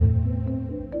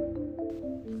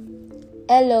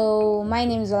Hello, my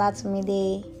name is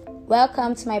Olatumide.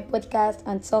 Welcome to my podcast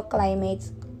on Talk Climate,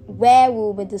 where we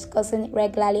will be discussing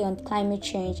regularly on climate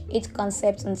change, its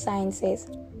concepts and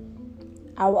sciences.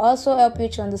 I will also help you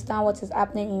to understand what is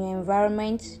happening in your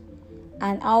environment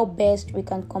and how best we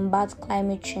can combat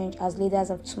climate change as leaders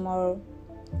of tomorrow.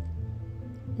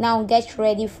 Now get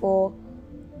ready for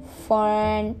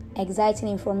fun, exciting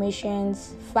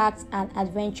informations, facts and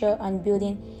adventure on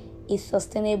building a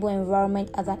sustainable environment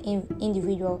as an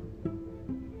individual.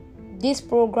 This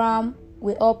program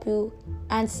will help you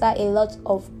answer a lot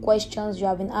of questions you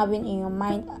have been having in your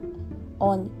mind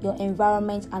on your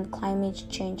environment and climate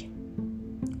change.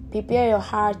 Prepare your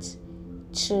heart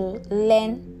to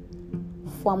learn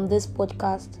from this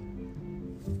podcast.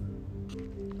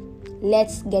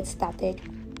 Let's get started.